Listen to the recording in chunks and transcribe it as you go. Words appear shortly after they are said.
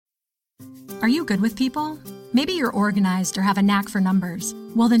Are you good with people? Maybe you're organized or have a knack for numbers.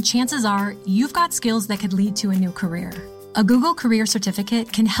 Well, then chances are you've got skills that could lead to a new career. A Google Career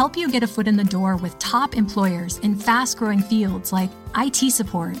Certificate can help you get a foot in the door with top employers in fast-growing fields like IT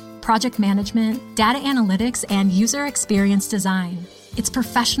support, project management, data analytics, and user experience design. It's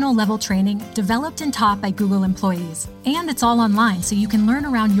professional-level training developed and taught by Google employees. And it's all online, so you can learn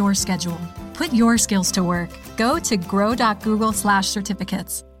around your schedule. Put your skills to work. Go to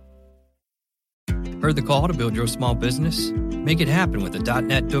grow.google/certificates. Heard the call to build your small business? Make it happen with a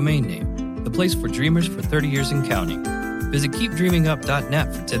 .net domain name, the place for dreamers for 30 years and counting. Visit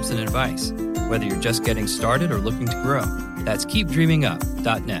keepdreamingup.net for tips and advice, whether you're just getting started or looking to grow. That's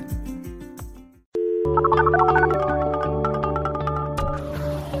keepdreamingup.net.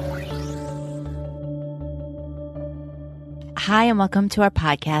 Hi, and welcome to our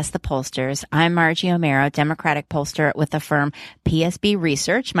podcast, The Pollsters. I'm Margie O'Mara, Democratic pollster with the firm PSB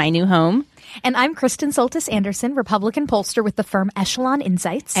Research, my new home. And I'm Kristen Soltis Anderson, Republican pollster with the firm Echelon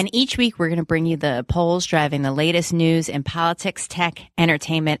Insights. And each week we're going to bring you the polls driving the latest news in politics, tech,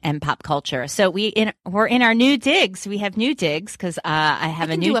 entertainment, and pop culture. So we're in our new digs. We have new digs because I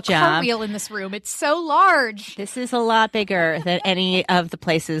have a new job. I can do a cartwheel in this room. It's so large. This is a lot bigger than any of the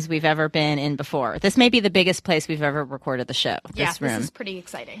places we've ever been in before. This may be the biggest place we've ever recorded the show. This room. This is pretty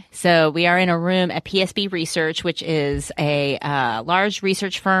exciting. So we are in a room at PSB Research, which is a large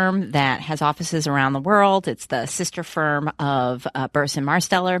research firm that has offices around the world. It's the sister firm of Burson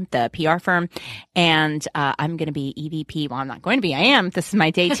Marsteller, the PR firm. And I'm going to be EVP. Well, I'm not going to be. I am. This is my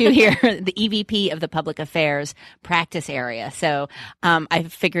day 2 here, the EVP of the Public Affairs Practice Area. So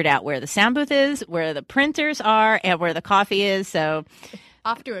I've figured out where the sound booth is, where the printers are, and where the coffee is. So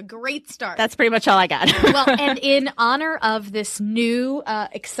off to a great start. That's pretty much all I got. Well, and in honor of this new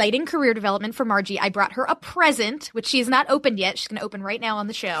exciting career development for Margie, I brought her a present, which she has not opened yet. She's going to open right now on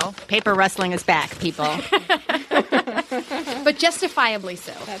the show. Paper rustling is back, people. But justifiably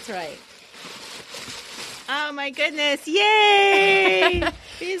so. That's right. Oh, my goodness. Yay!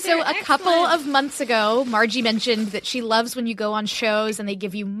 So a couple of months ago, Margie mentioned that she loves when you go on shows and they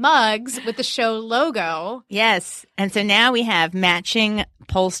give you mugs with the show logo. Yes. And so now we have matching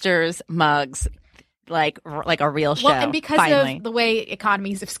pollsters mugs. Like a real show. Well, and because finally. of the way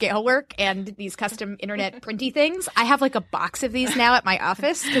economies of scale work and these custom internet printy things, I have like a box of these now at my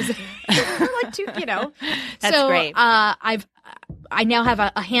office because they're like two, That's so, great. I now have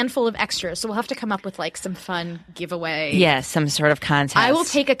a handful of extras, so we'll have to come up with like some fun giveaway. Yes, some sort of contest. I will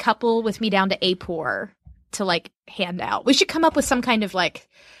take a couple with me down to APOR to like hand out. We should come up with some kind of like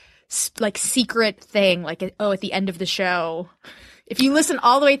secret thing, like at the end of the show. If you listen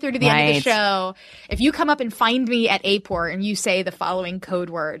all the way through to the end of the show, if you come up and find me at APOR and you say the following code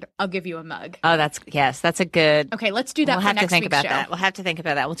word, I'll give you a mug. Oh, that's a good. Okay, let's do that for next week's show. We'll have to think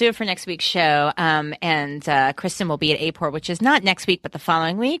about that. We'll do it for next week's show. And Kristen will be at APOR, which is not next week, but the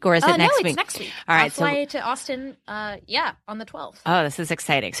following week, or is it next week? No, it's next week. All right, I'll fly to Austin, on the 12th. Oh, this is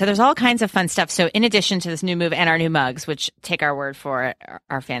exciting. So there's all kinds of fun stuff. So in addition to this new move and our new mugs, which take our word for it,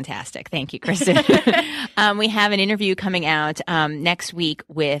 are fantastic. Thank you, Kristen. We have an interview coming out next week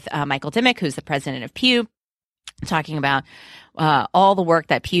with Michael Dimick, who's the president of Pew, talking about all the work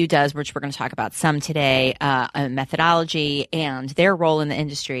that Pew does, which we're going to talk about some today, methodology and their role in the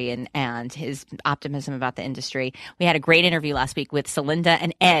industry and his optimism about the industry. We had a great interview last week with Celinda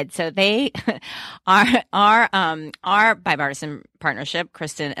and Ed. So they our bipartisan partnership,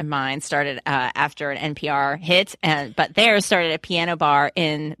 Kristen and mine, started after an NPR hit, but theirs started at a piano bar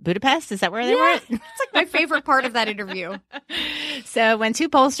in Budapest. Is that where they were? It's like my favorite part of that interview. So when two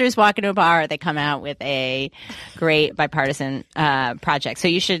pollsters walk into a bar, they come out with a great bipartisan project. So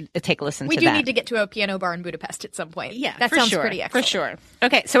you should take a listen to that. We do need to get to a piano bar in Budapest at some point. Yeah, that sounds pretty excellent. For sure.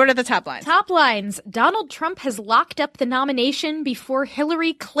 Okay, so what are the top lines? Top lines. Donald Trump has locked up the nomination before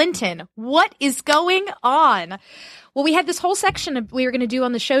Hillary Clinton. What is going on? Well, we had this whole section we were going to do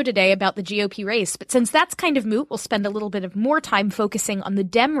on the show today about the GOP race, but since that's kind of moot, we'll spend a little bit of more time focusing on the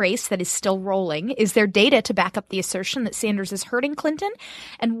Dem race that is still rolling. Is there data to back up the assertion that Sanders is hurting Clinton?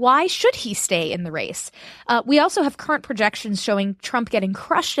 And why should he stay in the race? We also have current projections showing Trump getting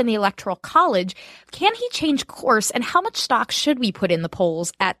crushed in the Electoral College. Can he change course, and how much stock should we put in the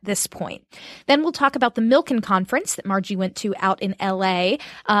polls at this point? Then we'll talk about the Milken Conference that Margie went to out in L.A.,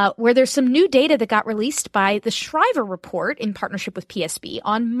 where there's some new data that got released by the Shriver Cover report in partnership with PSB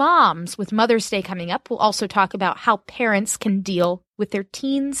on moms. With Mother's Day coming up, we'll also talk about how parents can deal with their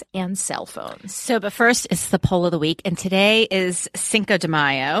teens and cell phones. So, but first, it's the poll of the week, and today is Cinco de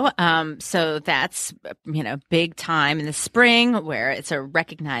Mayo. So that's, big time in the spring where it's a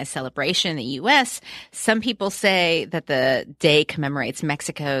recognized celebration in the U.S. Some people say that the day commemorates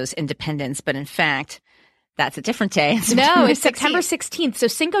Mexico's independence, but in fact, that's a different day. No, it's September 16th. So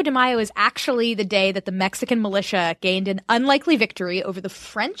Cinco de Mayo is actually the day that the Mexican militia gained an unlikely victory over the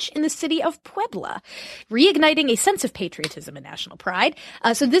French in the city of Puebla, reigniting a sense of patriotism and national pride.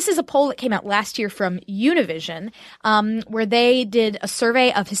 So this is a poll that came out last year from Univision, where they did a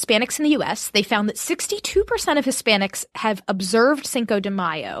survey of Hispanics in the U.S. They found that 62% of Hispanics have observed Cinco de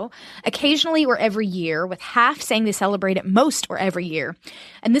Mayo, occasionally or every year, with half saying they celebrate it most or every year.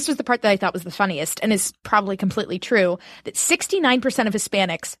 And this was the part that I thought was the funniest and is probably completely true, that 69% of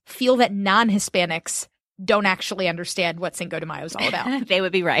Hispanics feel that non-Hispanics don't actually understand what Cinco de Mayo is all about. They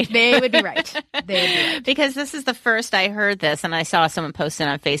would be right. They would be right. They would be right. Because this is the first I heard this, and I saw someone post it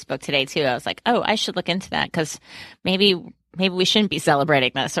on Facebook today, too. I was like, oh, I should look into that, because maybe we shouldn't be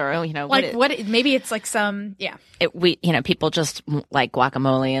celebrating this, or maybe it's like some people just like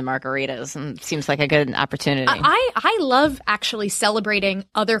guacamole and margaritas, and it seems like a good opportunity. I love actually celebrating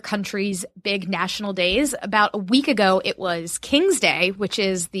other countries' big national days. About a week ago, it was King's Day, which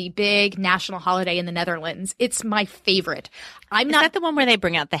is the big national holiday in the Netherlands. It's my favorite. Is that the one where they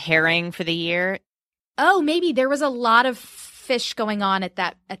bring out the herring for the year? Oh, maybe there was a lot of fish going on at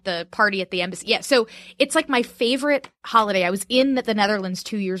the party at the embassy. Yeah, so it's like my favorite holiday. I was in the Netherlands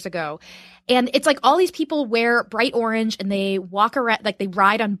 2 years ago, and it's like all these people wear bright orange and they walk around, like they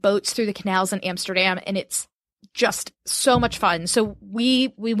ride on boats through the canals in Amsterdam, and it's just so much fun. So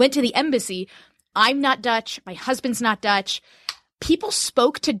we went to the embassy. I'm not Dutch. My husband's not Dutch. People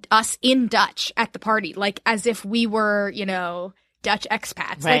spoke to us in Dutch at the party, like as if we were, Dutch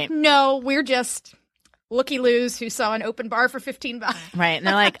expats. Right. Like, no, we're just looky-loos who saw an open bar for $15. Right. And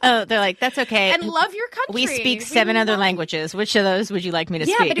they're like, that's okay. And love your country. We speak 7 other languages. Which of those would you like me to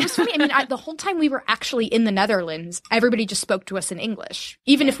speak? Yeah, but it was funny. I mean, the whole time we were actually in the Netherlands, everybody just spoke to us in English.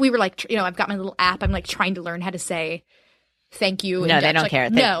 Even if we were like, I've got my little app, I'm like trying to learn how to say thank you in Dutch. No, they don't care.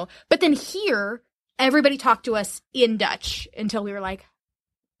 No. But then here, everybody talked to us in Dutch until we were like,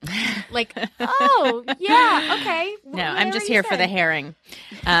 oh, yeah, okay. No, I'm just here for the herring,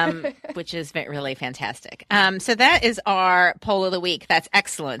 which is really fantastic. So that is our poll of the week. That's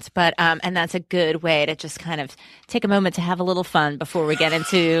excellent. But and that's a good way to just kind of take a moment to have a little fun before we get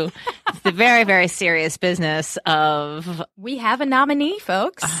into the very, very serious business of... We have a nominee,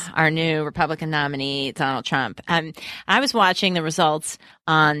 folks. Our new Republican nominee, Donald Trump. I was watching the results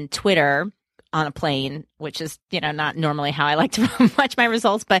on Twitter on a plane, which is, not normally how I like to watch my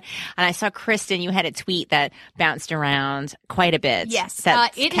results. And I saw, Kristen, you had a tweet that bounced around quite a bit. Yes.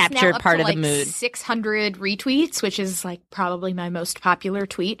 That it captured is now part up of to the mood. 600 retweets, which is like probably my most popular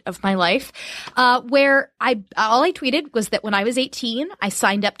tweet of my life, where all I tweeted was that when I was 18, I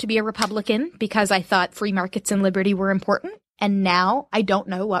signed up to be a Republican because I thought free markets and liberty were important. And now I don't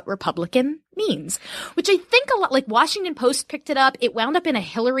know what Republican means, which I think a lot, like Washington Post picked it up. It wound up in a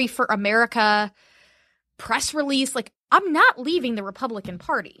Hillary for America press release. Like, I'm not leaving the Republican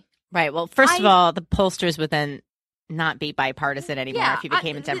Party. Right. Well, first of all, the pollsters would then not be bipartisan anymore if you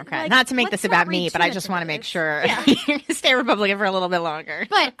became a Democrat. Not to make this about me, but I just want to make sure you're going to stay Republican for a little bit longer.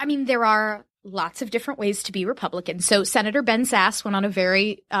 But, I mean, there are lots of different ways to be Republican. So Senator Ben Sasse went on a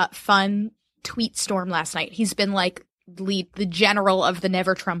very fun tweet storm last night. He's been like the general of the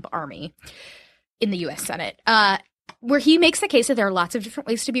Never Trump army in the U.S. Senate, where he makes the case that there are lots of different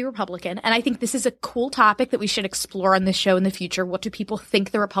ways to be Republican. And I think this is a cool topic that we should explore on this show in the future. What do people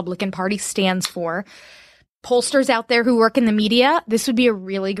think the Republican Party stands for? Pollsters out there who work in the media, this would be a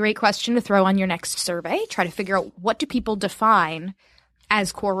really great question to throw on your next survey. Try to figure out, what do people define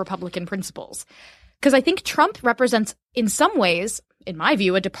as core Republican principles? Because I think Trump represents, in some ways, in my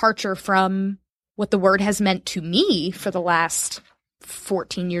view, a departure from what the word has meant to me for the last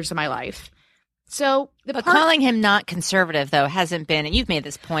 14 years of my life. So, but calling him not conservative, though, hasn't been, and you've made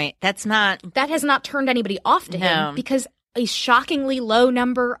this point, that has not turned anybody off to him, because a shockingly low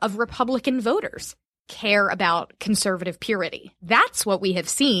number of Republican voters care about conservative purity. That's what we have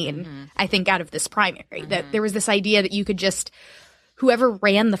seen, I think, out of this primary, that there was this idea that you could just, whoever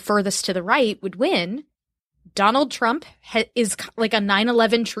ran the furthest to the right would win. Donald Trump is like a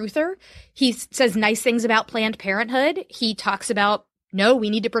 9/11 truther. He says nice things about Planned Parenthood. He talks about, no, we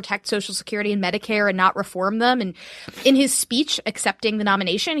need to protect Social Security and Medicare and not reform them. And in his speech accepting the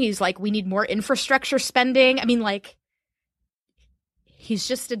nomination, he's like, we need more infrastructure spending. I mean, like, he's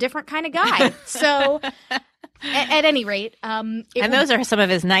just a different kind of guy. So At any rate, those are some of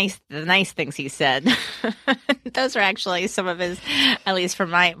his nice things he said. Those are actually some of his, at least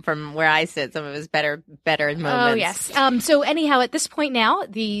from where I sit, some of his better moments. Oh yes. So anyhow, at this point now,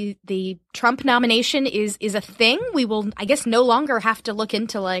 the Trump nomination is a thing. We will, I guess, no longer have to look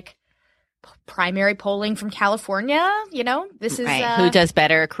into like primary polling from California. This is right. Who does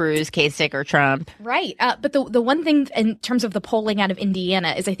better, Cruz, Kasich, or Trump? Right. But the one thing in terms of the polling out of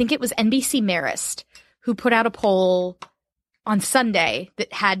Indiana is I think it was NBC Marist who put out a poll on Sunday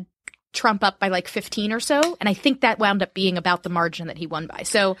that had Trump up by like 15 or so. And I think that wound up being about the margin that he won by.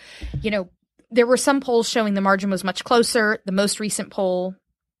 So, there were some polls showing the margin was much closer. The most recent poll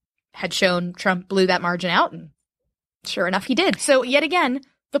had shown Trump blew that margin out. And sure enough, he did. So yet again,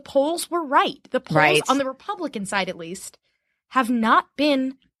 the polls were right. The polls on the Republican side, at least, have not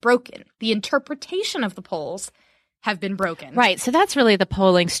been broken. The interpretation of the polls have been broken. Right. So that's really the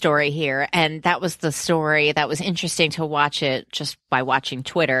polling story here. And that was the story that was interesting to watch it just by watching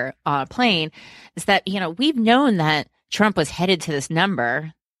Twitter on a plane, is that, we've known that Trump was headed to this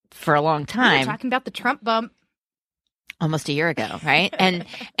number for a long time. We're talking about the Trump bump. Almost a year ago, right? And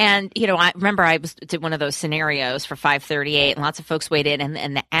I remember I did one of those scenarios for 538, and lots of folks weighed in,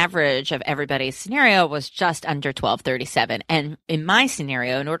 and the average of everybody's scenario was just under 1237. And in my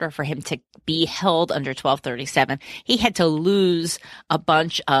scenario, in order for him to be held under 1237, he had to lose a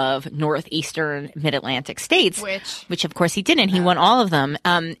bunch of northeastern mid-Atlantic states, which of course he didn't. He won all of them,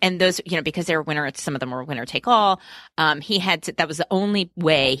 and those, because they were winner. Some of them were winner take all. He had to. That was the only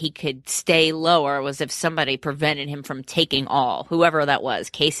way he could stay lower, was if somebody prevented him from taking all, whoever that was,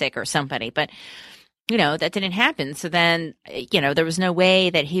 Kasich or somebody. But, that didn't happen. So then, there was no way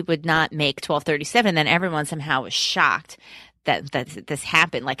that he would not make 1237. Then everyone somehow was shocked that this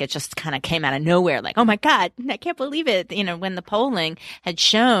happened. Like it just kind of came out of nowhere. Like, oh my God, I can't believe it. When the polling had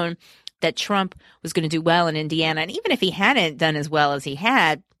shown that Trump was going to do well in Indiana. And even if he hadn't done as well as he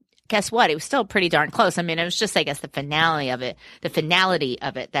had, guess what? It was still pretty darn close. I mean, it was just, I guess, the finality of it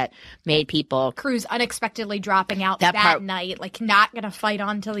that made people. Cruz unexpectedly dropping out that night, like not going to fight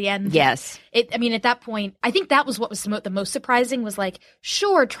on till the end. Yes. At that point, I think that was what was the most surprising was like,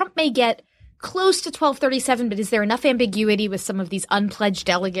 sure, Trump may get close to 1237, but is there enough ambiguity with some of these unpledged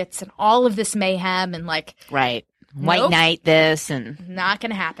delegates and all of this mayhem and like. Right. White Knight this and. Not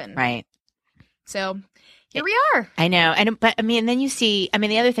going to happen. Right. So. Here we are. I know. But then you see,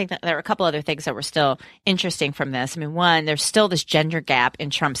 the other thing, there were a couple other things that were still interesting from this. one, there's still this gender gap in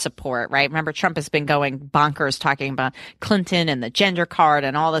Trump support, right? Remember, Trump has been going bonkers talking about Clinton and the gender card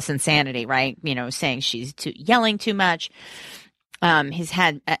and all this insanity, right? Saying she's yelling too much. He's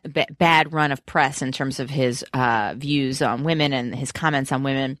had a bad run of press in terms of his views on women and his comments on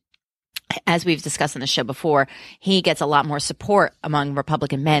women. As we've discussed on the show before, he gets a lot more support among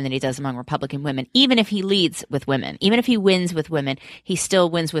Republican men than he does among Republican women. Even if he leads with women, even if he wins with women, he still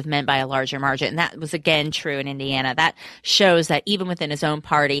wins with men by a larger margin. And that was again true in Indiana. That shows that even within his own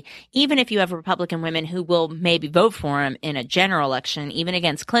party, even if you have Republican women who will maybe vote for him in a general election, even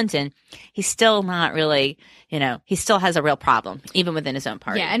against Clinton, he's still not really, he still has a real problem, even within his own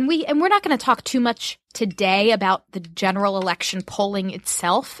party. Yeah, and we're not going to talk too much today about the general election polling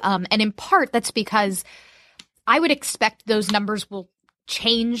itself. And in part, that's because I would expect those numbers will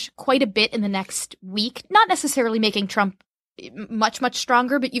change quite a bit in the next week, not necessarily making Trump much, much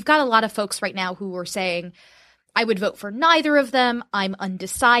stronger, but you've got a lot of folks right now who are saying, I would vote for neither of them. I'm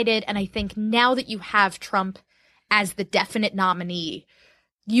undecided. And I think now that you have Trump as the definite nominee,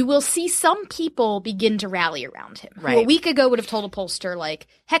 you will see some people begin to rally around him. Right. Who a week ago would have told a pollster like,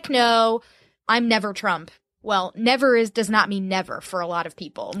 heck no, I'm never Trump. Well, never does not mean never for a lot of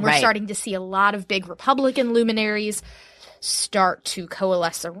people. And we're starting to see a lot of big Republican luminaries start to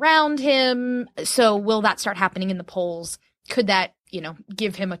coalesce around him. So will that start happening in the polls? Could that,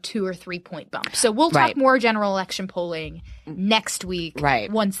 give him a 2 or 3 point bump? So we'll talk more general election polling next week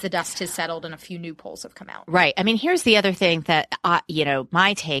once the dust has settled and a few new polls have come out. Right. Here's the other thing that,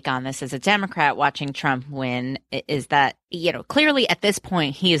 my take on this as a Democrat watching Trump win is that, clearly at this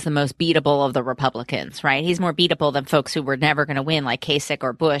point, he is the most beatable of the Republicans, right? He's more beatable than folks who were never going to win, like Kasich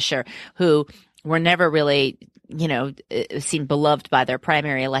or Bush, or who were never really, seemed beloved by their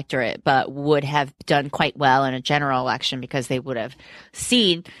primary electorate, but would have done quite well in a general election because they would have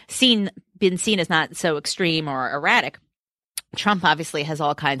been seen as not so extreme or erratic. Trump obviously has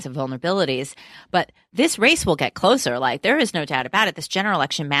all kinds of vulnerabilities, but this race will get closer. Like, there is no doubt about it. This general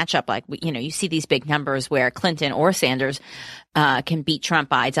election matchup, like, you see these big numbers where Clinton or Sanders can beat Trump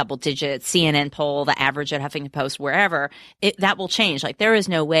by double digits. CNN poll, the average at Huffington Post, wherever, that will change. Like, there is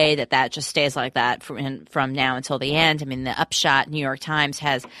no way that just stays like that from now until the end. I mean, the Upshot New York Times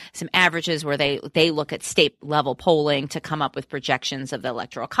has some averages where they look at state level polling to come up with projections of the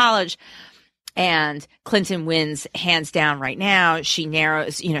Electoral College. And Clinton wins hands down right now. She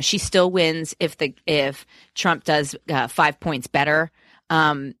narrows, she still wins if Trump does 5 points better.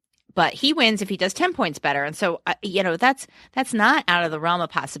 But he wins if he does 10 points better. And so, that's not out of the realm of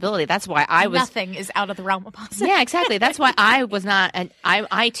possibility. That's why nothing is out of the realm of possibility. Yeah, exactly. That's why I was not,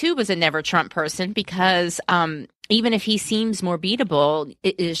 I too was a never Trump person, because, even if he seems more beatable,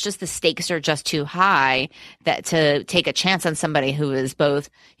 it is just the stakes are just too high that to take a chance on somebody who is both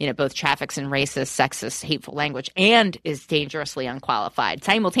traffics in racist, sexist, hateful language and is dangerously unqualified,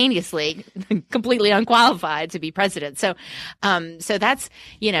 simultaneously completely unqualified to be president. So that's,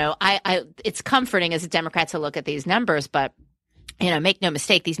 it's comforting as a Democrat to look at these numbers, but make no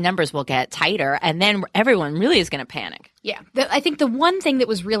mistake, these numbers will get tighter, and then everyone really is going to panic. Yeah. I think the one thing that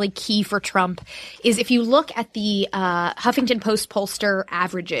was really key for Trump is if you look at the Huffington Post pollster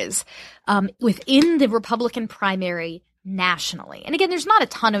averages within the Republican primary nationally. And again, there's not a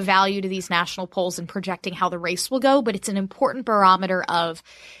ton of value to these national polls in projecting how the race will go, but it's an important barometer of,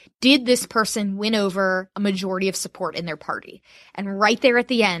 did this person win over a majority of support in their party? And right there at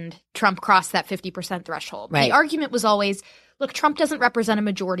the end, Trump crossed that 50% threshold. Right. The argument was always, look, Trump doesn't represent a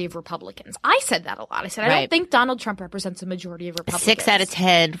majority of Republicans. I said that a lot. I said, I don't think Donald Trump represents a majority of Republicans. 6 out of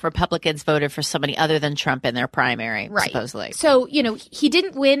 10 Republicans voted for somebody other than Trump in their primary, supposedly. So, he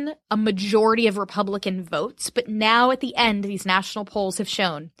didn't win a majority of Republican votes, but now at the end, these national polls have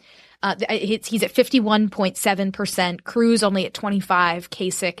shown he's at 51.7%, Cruz only at 25%,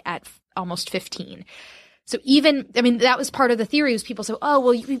 Kasich at almost 15%. So that was part of the theory, was people say, oh,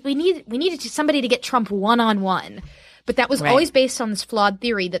 well, we needed somebody to get Trump one-on-one. But that was always based on this flawed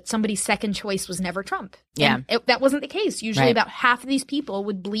theory that somebody's second choice was never Trump. Yeah. And that wasn't the case. Usually about half of these people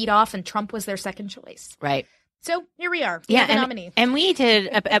would bleed off and Trump was their second choice. Right. So here we are. We have a nominee. And we did,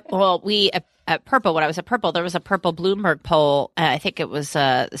 at Purple, when I was at Purple, there was a Purple Bloomberg poll. I think it was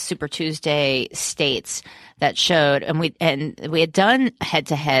Super Tuesday states that showed, and we had done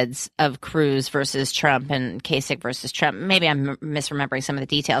head-to-heads of Cruz versus Trump and Kasich versus Trump. Maybe I'm misremembering some of the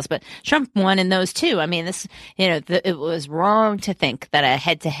details, but Trump won in those too. I mean, this, it was wrong to think that a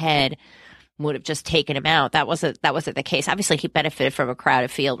head-to-head would have just taken him out. That wasn't the case. Obviously, he benefited from a crowded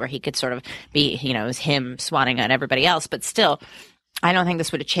field where he could sort of be, it was him swatting on everybody else. But still, I don't think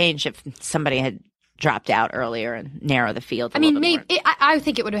this would have changed if somebody had dropped out earlier and narrow the field. I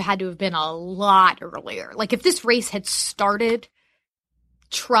think it would have had to have been a lot earlier. Like, if this race had started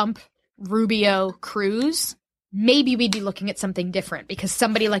Trump, Rubio, Cruz, maybe we'd be looking at something different, because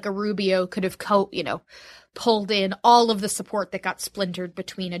somebody like a Rubio could have pulled in all of the support that got splintered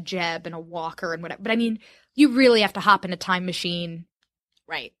between a Jeb and a Walker and whatever. But you really have to hop in a time machine.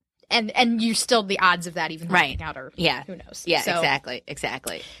 Right. And you still, the odds of that even working out are, who knows? Yeah,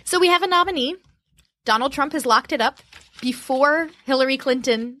 exactly. So we have a nominee. Donald Trump has locked it up before Hillary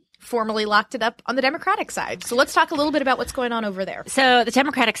Clinton formally locked it up on the Democratic side. So let's talk a little bit about what's going on over there. So the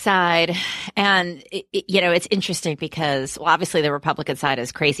Democratic side, and it's interesting because, well, obviously the Republican side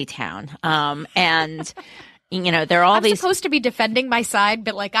is crazy town. And there are all I'm supposed to be defending my side,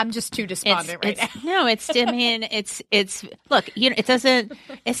 but I'm just too despondent right now. No, it's look, it doesn't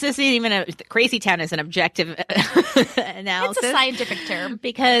even crazy town is an objective analysis. It's a scientific term.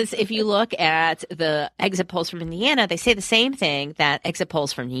 Because if you look at the exit polls from Indiana, they say the same thing that exit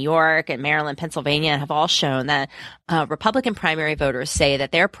polls from New York and Maryland, Pennsylvania have all shown, that Republican primary voters say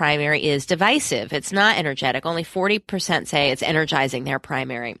that their primary is divisive. It's not energetic. Only 40% say it's energizing their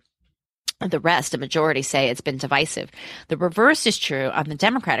primary. The rest, a majority, say it's been divisive. The reverse is true on the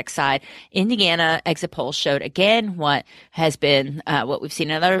Democratic side. Indiana exit polls showed again what has been what we've seen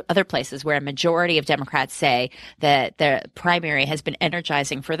in other places, where a majority of Democrats say that their primary has been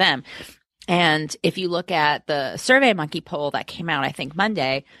energizing for them. And if you look at the SurveyMonkey poll that came out, I think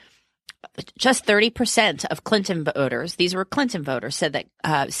Monday, just 30% of Clinton voters, these were Clinton voters, said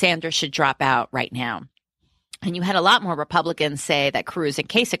that Sanders should drop out right now. And you had a lot more Republicans say that Cruz and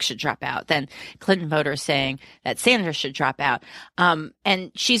Kasich should drop out than Clinton voters saying that Sanders should drop out.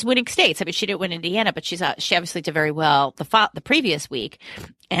 And she's winning states. I mean, she didn't win Indiana, but she obviously did very well the previous week,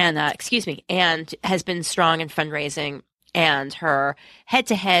 and and has been strong in fundraising and her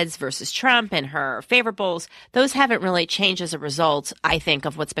head-to-heads versus Trump and her favorables, those haven't really changed as a result, I think,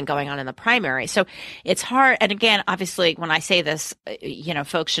 of what's been going on in the primary. So it's hard. And again, obviously, when I say this,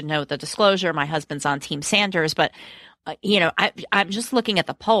 folks should know the disclosure. My husband's on Team Sanders, but I'm just looking at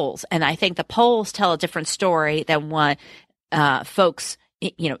the polls, and I think the polls tell a different story than what folks,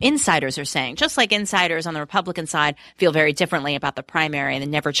 insiders are saying. Just like insiders on the Republican side feel very differently about the primary and the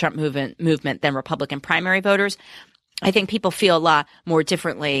Never Trump movement than Republican primary voters. I think people feel a lot more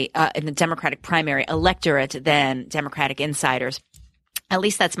differently in the Democratic primary electorate than Democratic insiders. At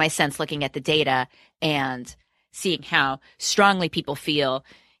least that's my sense looking at the data and seeing how strongly people feel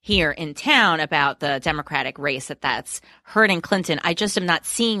here in town about the Democratic race, that's hurting Clinton. I just am not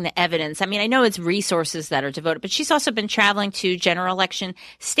seeing the evidence. I mean, I know it's resources that are devoted, but she's also been traveling to general election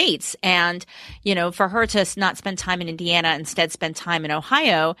states. And, for her to not spend time in Indiana, instead spend time in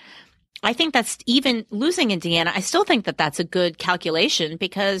Ohio, I think that's, even losing Indiana, I still think that that's a good calculation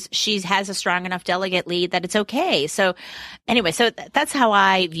because she has a strong enough delegate lead that it's okay. So anyway, that's how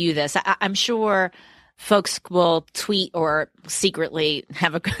I view this. I'm sure folks will tweet or secretly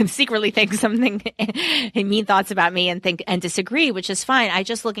think something and mean thoughts about me and disagree, which is fine. I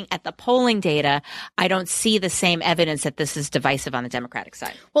just, looking at the polling data, I don't see the same evidence that this is divisive on the Democratic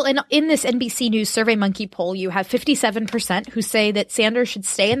side. Well, and in this NBC News SurveyMonkey poll, you have 57% who say that Sanders should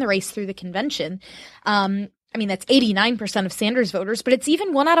stay in the race through the convention. That's 89% of Sanders voters, but it's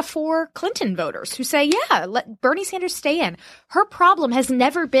even 1 out of 4 Clinton voters who say, yeah, let Bernie Sanders stay in. Her problem has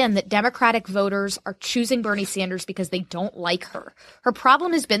never been that Democratic voters are choosing Bernie Sanders because they don't like her. Her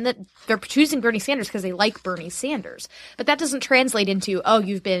problem has been that they're choosing Bernie Sanders because they like Bernie Sanders. But that doesn't translate into,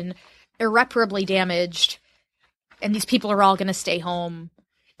 you've been irreparably damaged and these people are all going to stay home.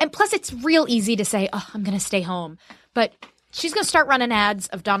 And plus, it's real easy to say, I'm going to stay home. But she's going to start running ads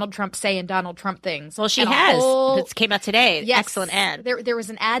of Donald Trump saying Donald Trump things. Well, she has. It came out today. Yes, excellent ad. There was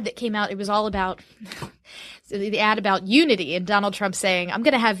an ad that came out. It was all about the ad about unity, and Donald Trump saying, I'm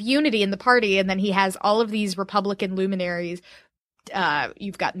going to have unity in the party. And then he has all of these Republican luminaries.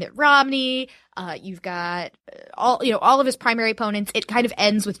 You've got Mitt Romney. You've got all of his primary opponents. It kind of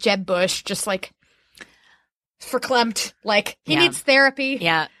ends with Jeb Bush, just like verklempt, like he needs therapy.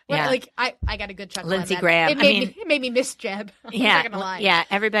 Yeah. Yeah. Like I got a good chuckle. Lindsey Graham. It made me miss Jeb. I'm not gonna lie. Yeah.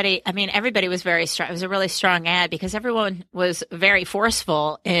 Everybody was very strong. It was a really strong ad because everyone was very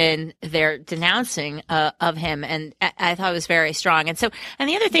forceful in their denouncing of him, and I thought it was very strong. And the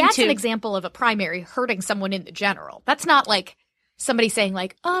other thing that's an example of a primary hurting someone in the general. That's not like somebody saying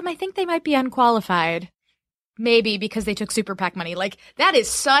like, I think they might be unqualified. Maybe because they took super PAC money. Like, that is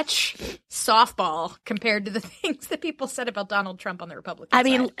such softball compared to the things that people said about Donald Trump on the Republican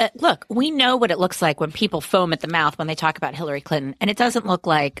side. Look, we know what it looks like when people foam at the mouth when they talk about Hillary Clinton. And it doesn't look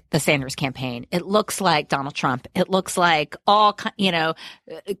like the Sanders campaign. It looks like Donald Trump. It looks like all,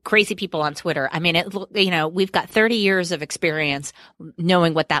 crazy people on Twitter. I mean, we've got 30 years of experience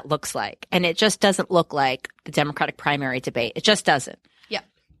knowing what that looks like. And it just doesn't look like the Democratic primary debate. It just doesn't.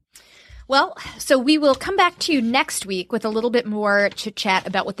 Well, so we will come back to you next week with a little bit more chit-chat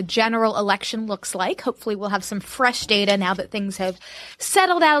about what the general election looks like. Hopefully we'll have some fresh data now that things have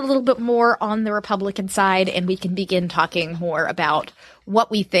settled out a little bit more on the Republican side, and we can begin talking more about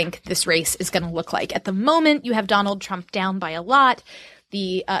what we think this race is going to look like. At the moment, you have Donald Trump down by a lot.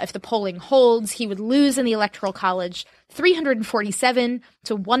 If the polling holds, he would lose in the Electoral College 347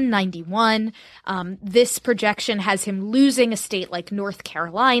 to 191. This projection has him losing a state like North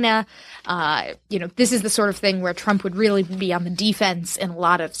Carolina. This is the sort of thing where Trump would really be on the defense in a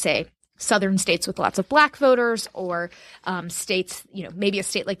lot of, say, southern states with lots of black voters, or states, maybe a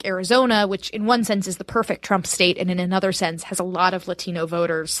state like Arizona, which in one sense is the perfect Trump state, and in another sense has a lot of Latino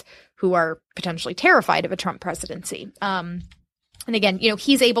voters who are potentially terrified of a Trump presidency. And again,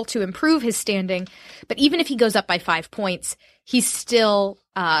 he's able to improve his standing, but even if he goes up by 5 points, he still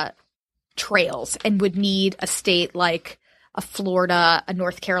trails and would need a state like a Florida, a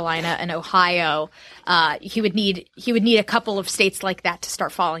North Carolina, an Ohio. He would need a couple of states like that to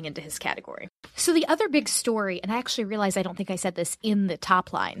start falling into his category. So the other big story, and I actually realize I don't think I said this in the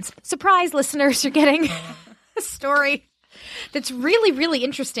top lines. Surprise, listeners, you're getting a story that's really, really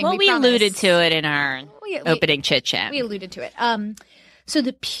interesting. Well, we alluded to it in our opening chit-chat. We alluded to it. So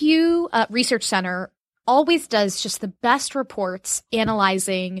the Pew Research Center always does just the best reports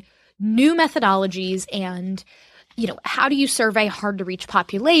analyzing new methodologies and, how do you survey hard-to-reach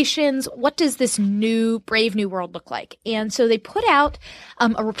populations? What does this brave new world look like? And so they put out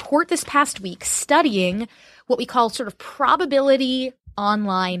a report this past week studying what we call sort of probability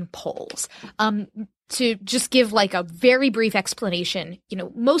online polls. to just give like a very brief explanation,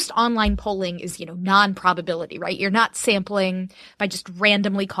 most online polling is, non-probability, right? You're not sampling by just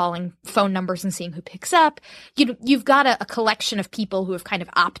randomly calling phone numbers and seeing who picks up. You've got a collection of people who have kind of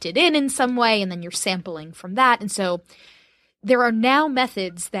opted in some way, and then you're sampling from that. And so there are now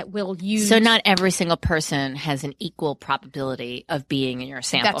methods that will use. So not every single person has an equal probability of being in your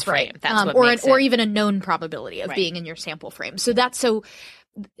sample That's frame. right. That's what or even a known probability of being in your sample frame. So that's so.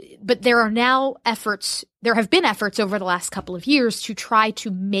 But there have been efforts over the last couple of years to try to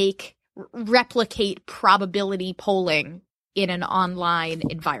replicate probability polling in an online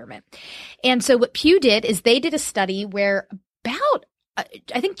environment. And so what Pew did is they did a study where about,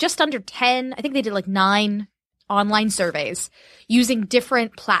 I think just under 10, I think they did like 9 online surveys using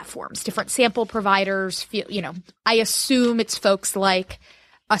different platforms, different sample providers. I assume it's folks like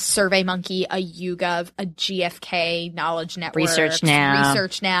a SurveyMonkey, a YouGov, a GfK, Knowledge Network, Research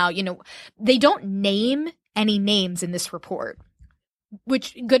Now. They don't name any names in this report,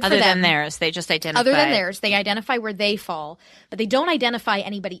 which good for them. Other than theirs, they just identify. Other than theirs, they identify where they fall, but they don't identify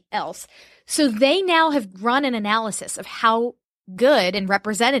anybody else. So they now have run an analysis of how good and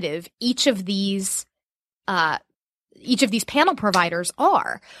representative each of these panel providers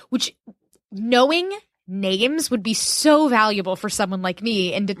are, which knowing names would be so valuable for someone like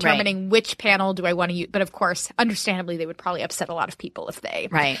me in determining which panel do I want to use. But of course, understandably, they would probably upset a lot of people if they.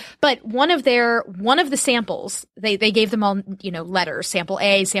 Right. But one of the samples, they gave them all, letters, sample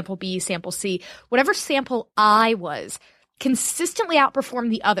A, sample B, sample C, whatever sample I was, consistently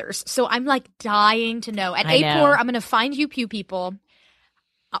outperformed the others. So I'm like dying to know. At APOR, I'm going to find you Pew people.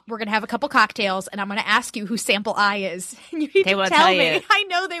 We're going to have a couple cocktails, and I'm going to ask you who sample I is. And you need to tell me. You. I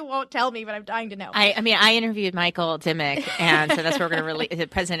know they won't tell me, but I'm dying to know. I interviewed Michael Dimick, and so that's where we're going to release the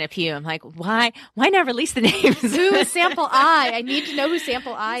president of Pew. I'm like, why not release the names? Who is sample I? I need to know who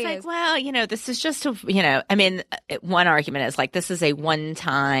sample I is. Like, well, this is just one argument is like, this is a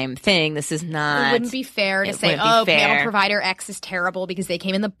one-time thing. This is not. It wouldn't be fair to say, panel provider X is terrible because they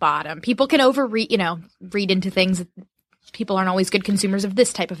came in the bottom. People can read into things. People aren't always good consumers of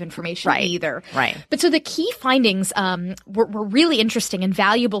this type of information either. Right. But so the key findings were really interesting and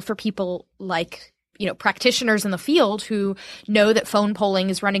valuable for people like, practitioners in the field who know that phone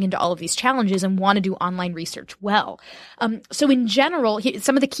polling is running into all of these challenges and want to do online research well. So in general,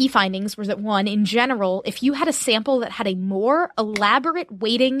 some of the key findings were that one, in general, if you had a sample that had a more elaborate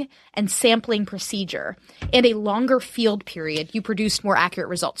weighting and sampling procedure and a longer field period, you produced more accurate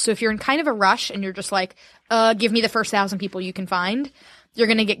results. So if you're in kind of a rush and you're just like, give me the first 1,000 people you can find, you're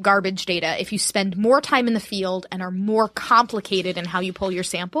going to get garbage data. If you spend more time in the field and are more complicated in how you pull your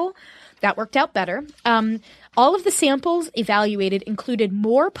sample, that worked out better. All of the samples evaluated included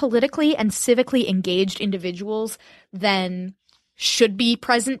more politically and civically engaged individuals than should be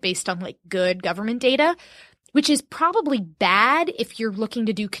present based on like good government data, which is probably bad if you're looking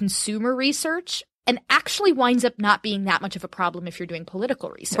to do consumer research and actually winds up not being that much of a problem if you're doing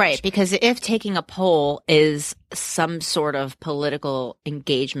political research. Right, because if taking a poll is some sort of political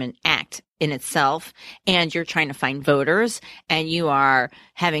engagement act in itself, and you're trying to find voters, and you are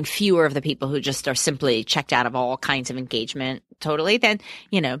having fewer of the people who just are simply checked out of all kinds of engagement totally, then,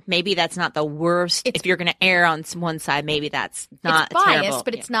 maybe that's not the worst. If you're going to err on one side, maybe that's not it's biased, terrible.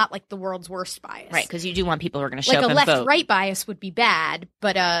 But it's not like the world's worst bias. Right, because you do want people who are going to show up and vote. Like a left-right bias would be bad,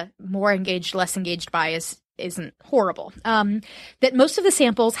 but a more engaged, less engaged bias isn't horrible. That most of the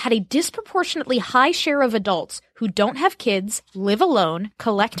samples had a disproportionately high share of adults who don't have kids, live alone,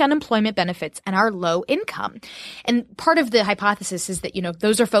 collect unemployment benefits, and are low income. And part of the hypothesis is that,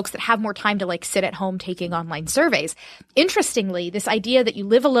 those are folks that have more time to like sit at home taking online surveys. Interestingly, this idea that you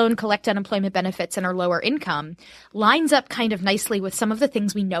live alone, collect unemployment benefits, and are lower income lines up kind of nicely with some of the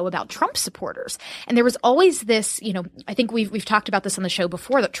things we know about Trump supporters. And there was always this, I think we've talked about this on the show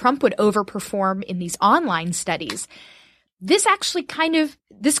before, that Trump would overperform in these online studies. This actually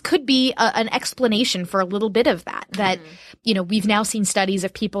this could be an explanation for a little bit of that. That, we've now seen studies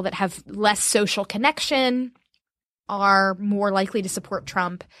of people that have less social connection are more likely to support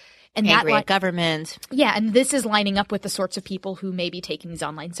Trump. And angry at government. Yeah, and this is lining up with the sorts of people who may be taking these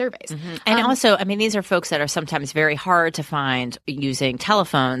online surveys. Mm-hmm. And also, these are folks that are sometimes very hard to find using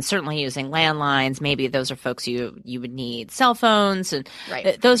telephones, certainly using landlines. Maybe those are folks you would need cell phones. And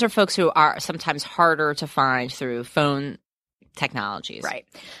those are folks who are sometimes harder to find through phone technologies. Right.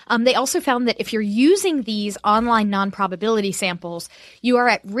 They also found that if you're using these online non-probability samples, you are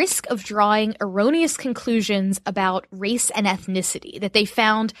at risk of drawing erroneous conclusions about race and ethnicity. That they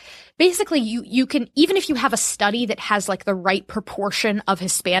found basically you can, even if you have a study that has like the right proportion of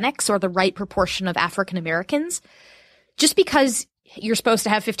Hispanics or the right proportion of African Americans, just because you're supposed to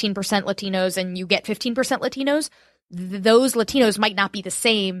have 15% Latinos and you get 15% Latinos, those Latinos might not be the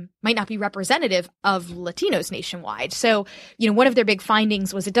same, might not be representative of Latinos nationwide. So, one of their big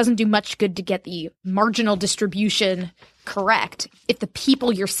findings was it doesn't do much good to get the marginal distribution correct if the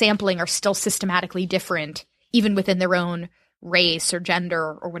people you're sampling are still systematically different, even within their own race or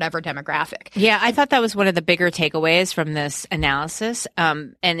gender or whatever demographic. Yeah, I thought that was one of the bigger takeaways from this analysis.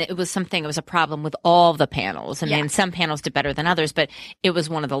 And it was a problem with all the panels. I mean, some panels did better than others, but it was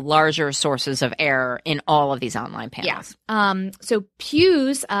one of the larger sources of error in all of these online panels. Yeah. So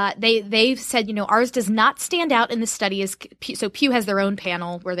Pew's, they've said, ours does not stand out in the study so Pew has their own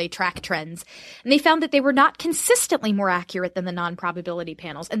panel where they track trends, and they found that they were not consistently more accurate than the non-probability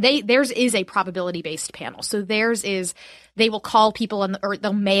panels. And theirs is a probability-based panel. So theirs is, they will call people or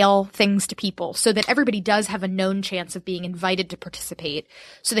they'll mail things to people so that everybody does have a known chance of being invited to participate.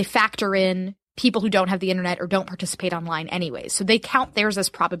 So they factor in people who don't have the internet or don't participate online anyways. So they count theirs as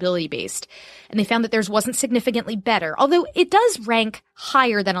probability based. And they found that theirs wasn't significantly better, although it does rank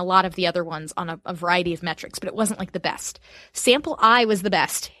higher than a lot of the other ones on a variety of metrics, but it wasn't like the best. Sample I was the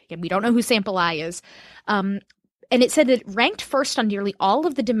best. Again, we don't know who Sample I is. And it said that it ranked first on nearly all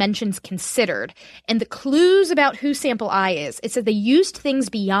of the dimensions considered. And the clues about who Sample I is, it said they used things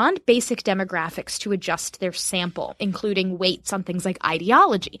beyond basic demographics to adjust their sample, including weights on things like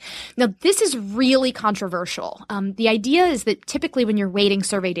ideology. Now, this is really controversial. The idea is that typically when you're weighting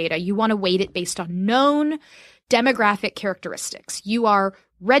survey data, you want to weight it based on known demographic characteristics. You are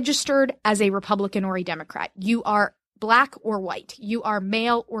registered as a Republican or a Democrat. You are Black or white. You are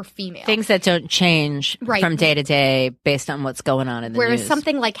male or female. Things that don't change from day to day based on what's going on in the news. Whereas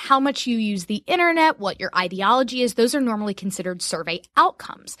something like how much you use the internet, what your ideology is, those are normally considered survey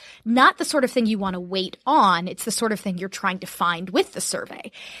outcomes. Not the sort of thing you want to weight on. It's the sort of thing you're trying to find with the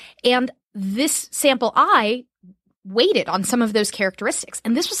survey. And this Sample I weighted on some of those characteristics.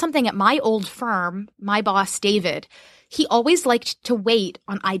 And this was something at my old firm, my boss, David, he always liked to weight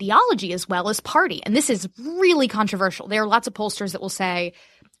on ideology as well as party. And this is really controversial. There are lots of pollsters that will say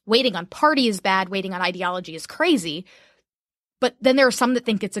weighting on party is bad, weighting on ideology is crazy. But then there are some that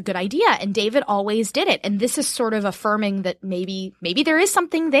think it's a good idea, and David always did it. And this is sort of affirming that maybe there is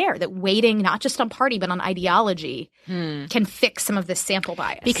something there, that weighting not just on party but on ideology can fix some of this sample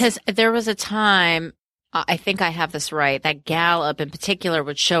bias. Because there was a time, I think I have this right, that Gallup in particular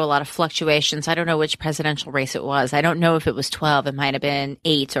would show a lot of fluctuations. I don't know which presidential race it was. I don't know if it was 12. It might have been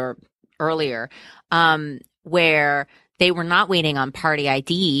 8 or earlier, where they were not waiting on party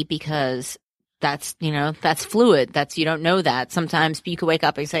ID because that's fluid. You don't know that. Sometimes you could wake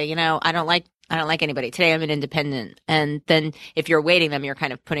up and say, I don't like anybody. Today I'm an independent. And then if you're weighting them, you're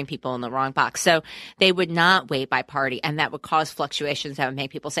kind of putting people in the wrong box. So they would not weight by party, and that would cause fluctuations that would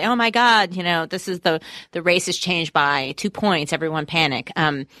make people say, oh my God, this is the race has changed by 2 points. Everyone panic.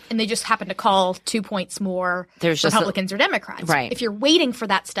 And they just happen to call 2 points more Republicans or Democrats. Right. If you're waiting for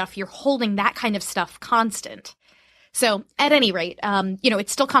that stuff, you're holding that kind of stuff constant. So at any rate,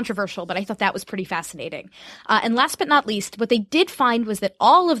 it's still controversial, but I thought that was pretty fascinating. And last but not least, what they did find was that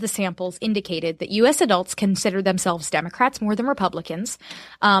all of the samples indicated that U.S. adults consider themselves Democrats more than Republicans.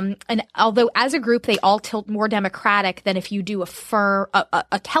 And although as a group, they all tilt more Democratic than if you do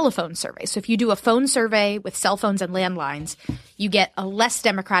a telephone survey. So if you do a phone survey with cell phones and landlines, you get a less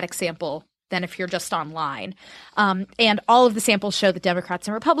Democratic sample than if you're just online. And all of the samples show that Democrats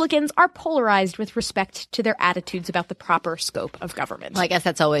and Republicans are polarized with respect to their attitudes about the proper scope of government. Well, I guess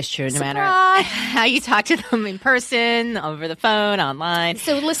that's always true, no matter how you talk to them in person, over the phone, online.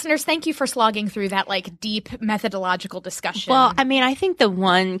 So listeners, thank you for slogging through that deep methodological discussion. Well, I think the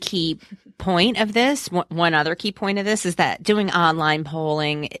one key point of this, one other key point of this is that doing online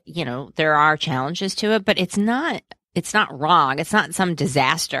polling, there are challenges to it, but it's not wrong. It's not some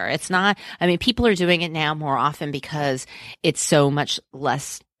disaster. It's not, people are doing it now more often because it's so much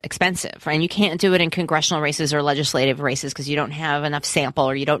less expensive, right? And you can't do it in congressional races or legislative races because you don't have enough sample,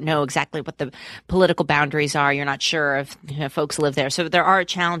 or you don't know exactly what the political boundaries are. You're not sure if folks live there. So there are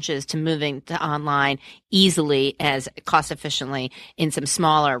challenges to moving to online easily as cost efficiently in some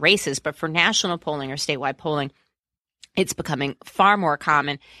smaller races. But for national polling or statewide polling, it's becoming far more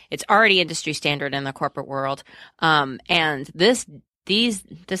common. It's already industry standard in the corporate world. And this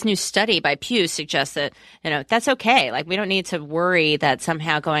this new study by Pew suggests that, that's okay. Like, we don't need to worry that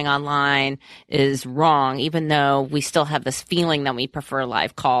somehow going online is wrong, even though we still have this feeling that we prefer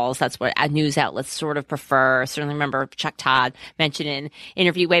live calls. That's what news outlets sort of prefer. I certainly remember Chuck Todd mentioned in an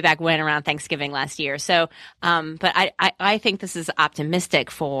interview way back when around Thanksgiving last year. So, but I think this is optimistic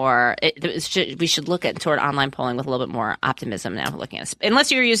we should look toward online polling with a little bit more optimism now, looking at it.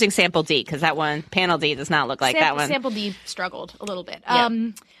 Unless you're using Sample D, because that one, Panel D, does not look like that one. Sample D struggled a little bit. Yeah.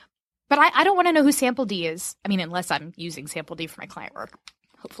 But I don't want to know who Sample D is. I mean, unless I'm using Sample D for my client work.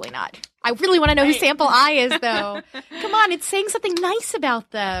 Hopefully not. I really want to know who Sample I is, though. Come on, it's saying something nice about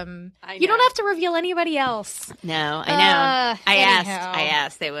them. You don't have to reveal anybody else. No, I know. I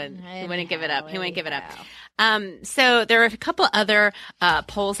asked. He wouldn't give it up. He wouldn't give it up. So there are a couple other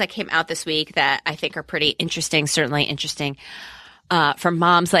polls that came out this week that I think are pretty interesting, certainly interesting. For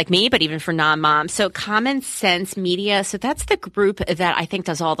moms like me, but even for non-moms. So Common Sense Media. So that's the group that I think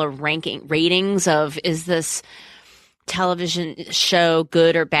does all the ratings of, is this television show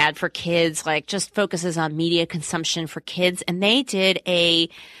good or bad for kids? Like, just focuses on media consumption for kids. And they did a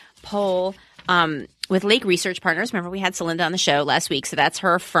poll, with Lake Research Partners. Remember, we had Celinda on the show last week, so that's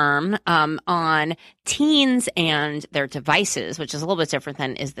her firm, on teens and their devices, which is a little bit different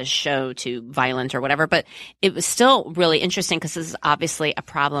than is the show to violent or whatever. But it was still really interesting because this is obviously a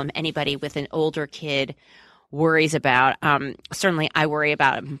problem anybody with an older kid worries about. Certainly I worry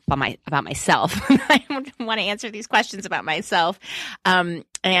about myself. I want to answer these questions about myself.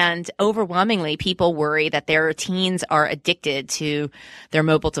 And overwhelmingly, people worry that their teens are addicted to their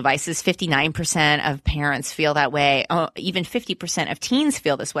mobile devices. 59% of parents feel that way. Even 50% of teens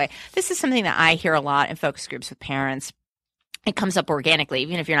feel this way. This is something that I hear a lot in focus groups with parents. It comes up organically,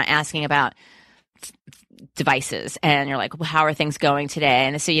 even if you're not asking about devices, and you're like, well, how are things going today?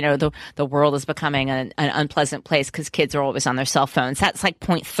 And so, the world is becoming an unpleasant place because kids are always on their cell phones. That's like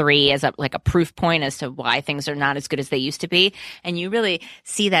point 3 as a proof point as to why things are not as good as they used to be. And you really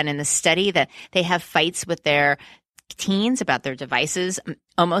see that in the study, that they have fights with their teens about their devices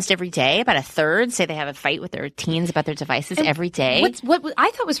almost every day. About a third say they have a fight with their teens about their devices every day. What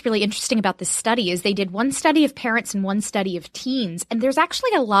I thought was really interesting about this study is they did one study of parents and one study of teens, and there's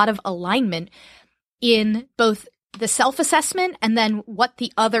actually a lot of alignment in both the self-assessment and then what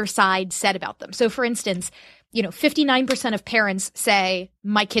the other side said about them. So, for instance, 59% of parents say,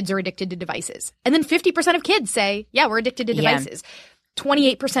 my kids are addicted to devices. And then 50% of kids say, yeah, we're addicted to devices.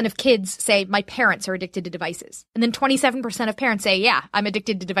 28% of kids say, my parents are addicted to devices. And then 27% of parents say, yeah, I'm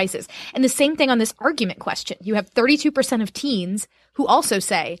addicted to devices. And the same thing on this argument question. You have 32% of teens who also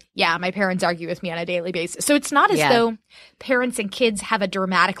say, yeah, my parents argue with me on a daily basis. So it's not as though parents and kids have a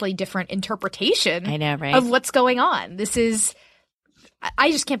dramatically different interpretation of what's going on. This is –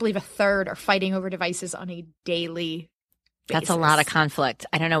 I just can't believe a third are fighting over devices on a daily basis. That's a lot of conflict.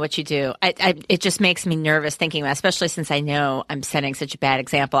 I don't know what you do. It just makes me nervous thinking about it, especially since I know I'm setting such a bad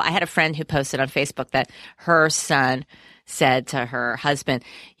example. I had a friend who posted on Facebook that her son said to her husband,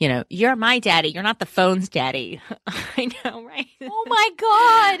 you're my daddy. You're not the phone's daddy. I know, right? Oh, my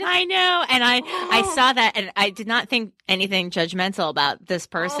God. I know. And I saw that, and I did not think anything judgmental about this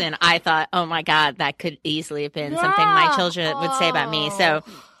person. I thought, oh, my God, that could easily have been something my children would say about me. So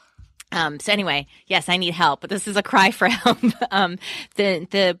anyway, yes, I need help, but this is a cry for help.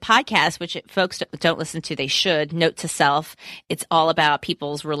 The podcast, which folks don't listen to, they should. Note to self, it's all about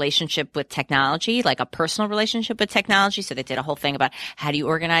people's relationship with technology, like a personal relationship with technology. So they did a whole thing about how do you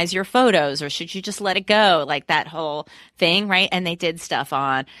organize your photos, or should you just let it go? Like that whole thing, right? And they did stuff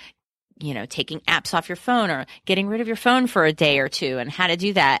on, taking apps off your phone or getting rid of your phone for a day or two and how to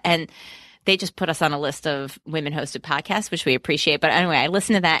do that. And they just put us on a list of women-hosted podcasts, which we appreciate. But anyway, I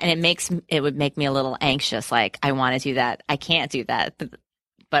listen to that, and it would make me a little anxious. Like, I want to do that. I can't do that.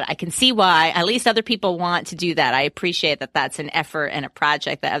 But I can see why at least other people want to do that. I appreciate that that's an effort and a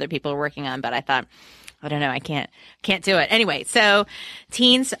project that other people are working on. But I thought, I don't know, I can't do it. Anyway, so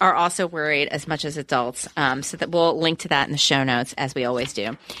teens are also worried as much as adults. So that we'll link to that in the show notes, as we always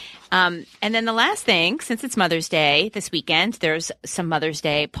do. And then the last thing, since it's Mother's Day this weekend, there's some Mother's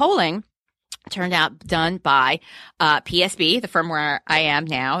Day polling turned out done by PSB, the firm where I am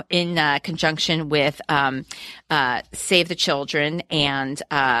now, in conjunction with Save the Children and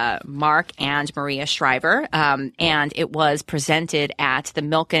Mark and Maria Shriver. And it was presented at the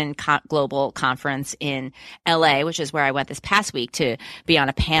Milken Global Conference in LA, which is where I went this past week to be on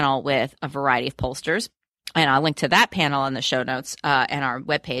a panel with a variety of pollsters. And I'll link to that panel in the show notes and our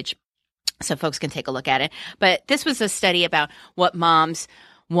webpage so folks can take a look at it. But this was a study about what moms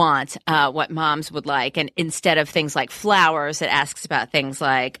want, what moms would like. And instead of things like flowers, it asks about things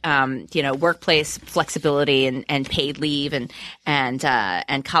like, workplace flexibility and paid leave and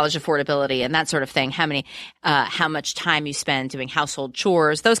college affordability and that sort of thing. How much time you spend doing household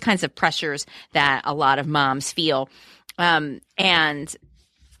chores, those kinds of pressures that a lot of moms feel.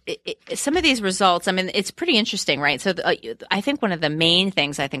 Some of these results, I mean, it's pretty interesting, right? So I think one of the main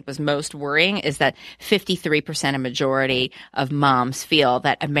things I think was most worrying is that 53%, a majority of moms feel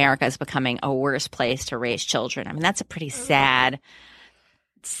that America is becoming a worse place to raise children. I mean, that's a pretty sad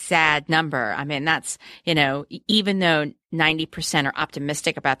number. I mean, that's, even though 90% are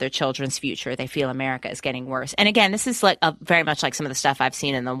optimistic about their children's future, they feel America is getting worse. And again, this is very much like some of the stuff I've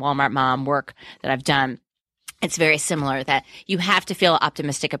seen in the Walmart mom work that I've done. It's very similar that you have to feel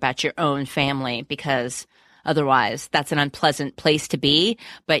optimistic about your own family because otherwise that's an unpleasant place to be.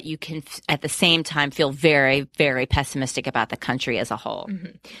 But you can at the same time feel very, very pessimistic about the country as a whole.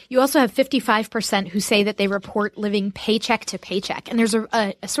 Mm-hmm. You also have 55% who say that they report living paycheck to paycheck. And there's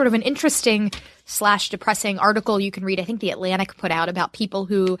a sort of an interesting / depressing article you can read. I think The Atlantic put out about people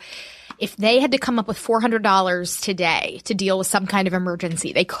who, if they had to come up with $400 today to deal with some kind of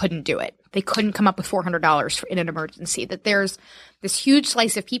emergency, they couldn't do it. They couldn't come up with $400 in an emergency. That there's this huge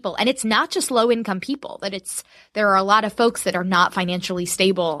slice of people, and it's not just low-income people. There are a lot of folks that are not financially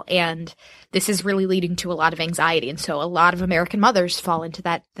stable, and this is really leading to a lot of anxiety. And so a lot of American mothers fall into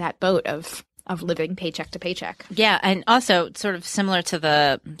that boat of living paycheck to paycheck. Yeah, and also sort of similar to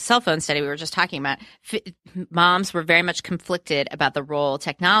the cell phone study we were just talking about, moms were very much conflicted about the role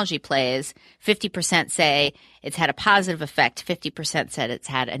technology plays. 50% say it's had a positive effect. 50% said it's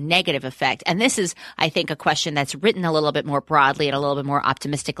had a negative effect. And this is, I think, a question that's written a little bit more broadly and a little bit more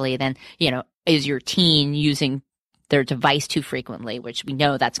optimistically than, is your teen using their device too frequently, which we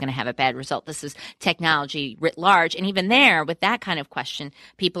know that's going to have a bad result. This is technology writ large. And even there, with that kind of question,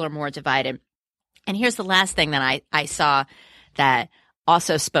 people are more divided. And here's the last thing that I saw that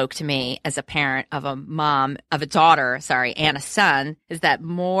also spoke to me as a parent of a daughter and a son, is that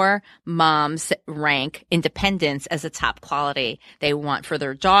more moms rank independence as a top quality they want for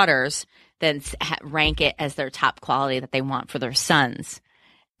their daughters than rank it as their top quality that they want for their sons.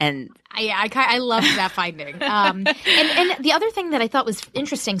 And I love that finding. And the other thing that I thought was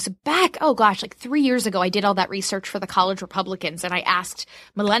interesting, so back, 3 years ago, I did all that research for the College Republicans, and I asked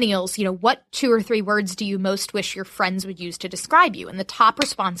millennials, what 2 or 3 words do you most wish your friends would use to describe you? And the top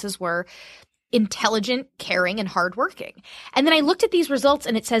responses were intelligent, caring, and hardworking. And then I looked at these results,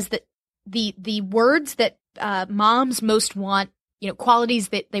 and it says that the words that moms most want, qualities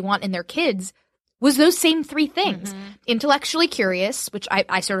that they want in their kids, was those same 3 things. Mm-hmm. Intellectually curious, which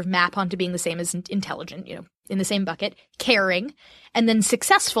I sort of map onto being the same as intelligent, in the same bucket. Caring. And then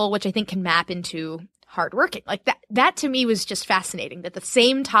successful, which I think can map into hardworking. Like that to me was just fascinating that the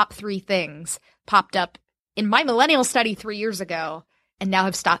same top 3 things popped up in my millennial study 3 years ago and now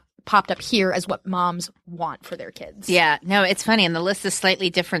have popped up here as what moms want for their kids. Yeah. No, it's funny. And the list is slightly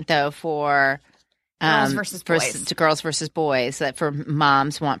different, though, for girls versus boys. Girls versus boys, that for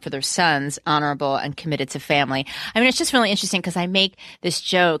moms want for their sons honorable and committed to family. I mean, it's just really interesting because I make this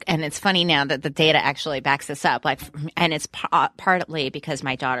joke, and it's funny now that the data actually backs this up. And it's partly because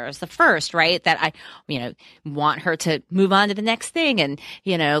my daughter is the first, right? That I, want her to move on to the next thing and,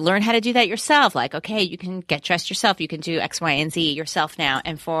 learn how to do that yourself. Like, okay, you can get dressed yourself. You can do X, Y, and Z yourself now.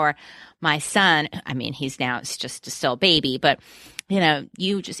 And for my son, I mean, he's just still a baby, but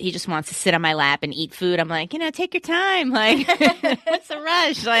he just wants to sit on my lap and eat food. I'm like, take your time. Like, what's the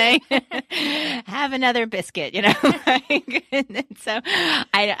rush? Like, have another biscuit, And so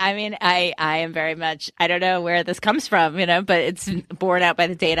I am very much, I don't know where this comes from, but it's borne out by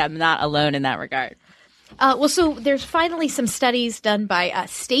the data. I'm not alone in that regard. So there's finally some studies done by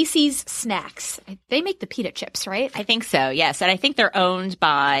Stacy's Snacks. They make the pita chips, right? I think so, yes. And I think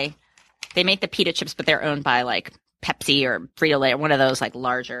they make the pita chips, but they're owned by like Pepsi or Frito-Lay or one of those like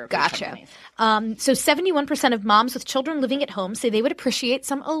larger Gotcha. So 71% of moms with children living at home say they would appreciate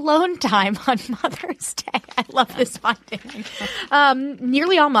some alone time on Mother's Day. I love this finding.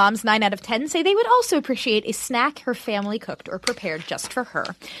 Nearly all moms, 9 out of 10, say they would also appreciate a snack her family cooked or prepared just for her.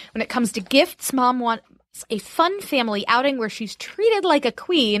 When it comes to gifts, mom wants a fun family outing where she's treated like a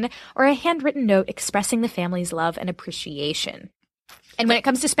queen, or a handwritten note expressing the family's love and appreciation. And when it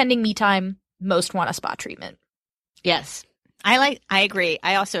comes to spending me time, most want a spa treatment. Yes. I agree.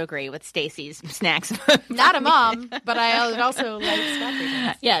 I also agree with Stacy's Snacks. Not a mom, but I would also like spa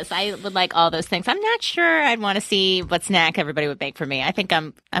treatments. Yes, I would like all those things. I'm not sure I'd want to see what snack everybody would make for me. I think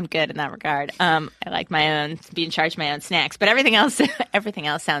I'm good in that regard. I like my own, be in charge of my own snacks, but everything else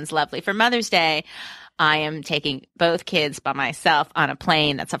sounds lovely. For Mother's Day, I am taking both kids by myself on a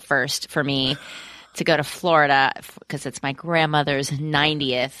plane. That's a first for me. To go to Florida because it's my grandmother's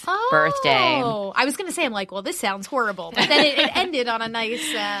 90th birthday. Oh, I was going to say, I'm like, well, this sounds horrible. But then it ended on a nice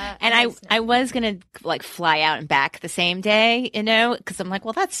and I was going to like fly out and back the same day, because I'm like,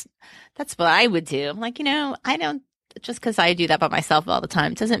 well, that's what I would do. I'm like, I don't, just because I do that by myself all the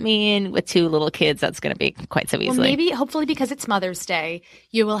time doesn't mean with two little kids that's going to be quite so easily. Well, maybe, hopefully, because it's Mother's Day,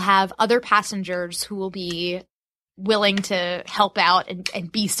 you will have other passengers who will be willing to help out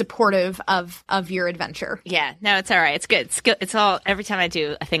and be supportive of your adventure. Yeah, no, it's all right. It's good. It's all, every time I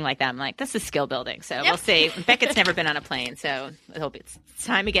do a thing like that, I'm like, this is skill building. So We'll see. Beckett's never been on a plane, so I hope it's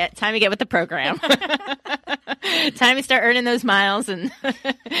time to get with the program. Time to start earning those miles and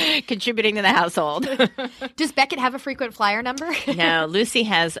contributing to the household. Does Beckett have a frequent flyer number? No, Lucy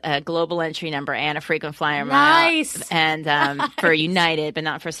has a global entry number and a frequent flyer nice. mile. And for United, but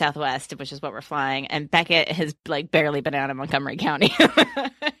not for Southwest, which is what we're flying. And Beckett has barely been out of Montgomery County.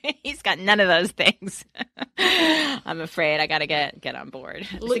 He's got none of those things. I'm afraid I got to get on board.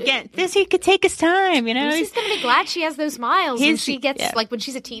 Again, he could take his time, Lucy's going to be glad she has those miles when she gets, like when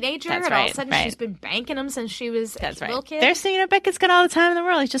she's a teenager, That's and right, all of a sudden she's been banking them since she was a little kid. There's, Beckett's got all the time in the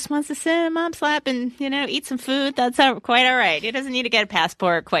world. He just wants to sit in mom's lap and, eat some food. That's quite all right. He doesn't need to get a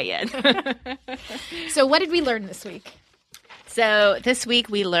passport quite yet. So what did we learn this week? So this week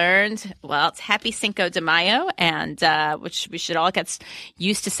we learned, it's Happy Cinco de Mayo, and which we should all get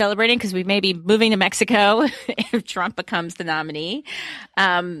used to celebrating because we may be moving to Mexico if Trump becomes the nominee.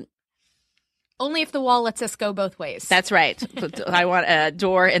 Only if the wall lets us go both ways. That's right. I want a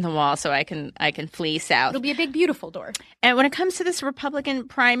door in the wall so I can flee south. It'll be a big, beautiful door. And when it comes to this Republican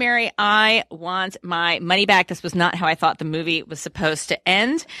primary, I want my money back. This was not how I thought the movie was supposed to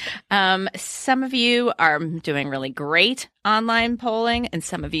end. Some of you are doing really great online polling, and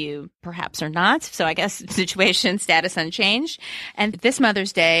some of you perhaps are not. So I guess situation status unchanged. And this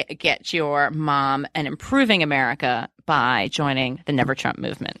Mother's Day, get your mom an improving America by joining the Never Trump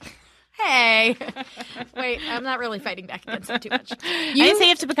movement. Hey, wait, I'm not really fighting back against it too much. I didn't say you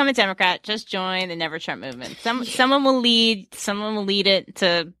have to become a Democrat. Just join the Never Trump movement. Someone will lead it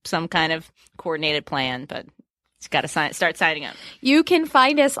to some kind of coordinated plan, but it's got to start signing up. You can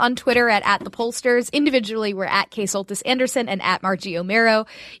find us on Twitter at The Pollsters. Individually, we're at K. Soltis Anderson and at Margie O'Maro.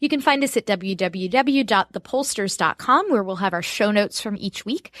 You can find us at www.thepollsters.com, where we'll have our show notes from each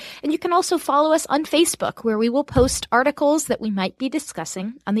week. And you can also follow us on Facebook, where we will post articles that we might be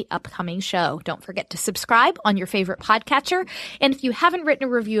discussing on the upcoming show. Don't forget to subscribe on your favorite podcatcher. And if you haven't written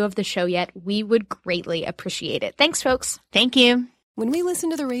a review of the show yet, we would greatly appreciate it. Thanks, folks. Thank you. When we listen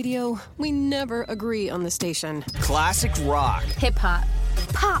to the radio, we never agree on the station. Classic rock. Hip-hop.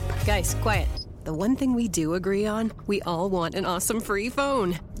 Pop. Guys, quiet. The one thing we do agree on, we all want an awesome free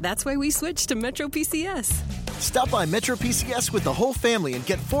phone. That's why we switched to Metro PCS. Stop by Metro PCS with the whole family and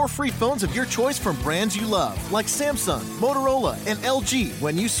get 4 free phones of your choice from brands you love, like Samsung, Motorola, and LG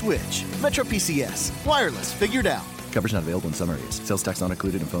when you switch. Metro PCS. Wireless figured out. Coverage not available in some areas. Sales tax not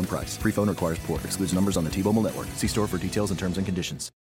included in phone price. Free phone requires port. Excludes numbers on the T-Mobile network. See store for details and terms and conditions.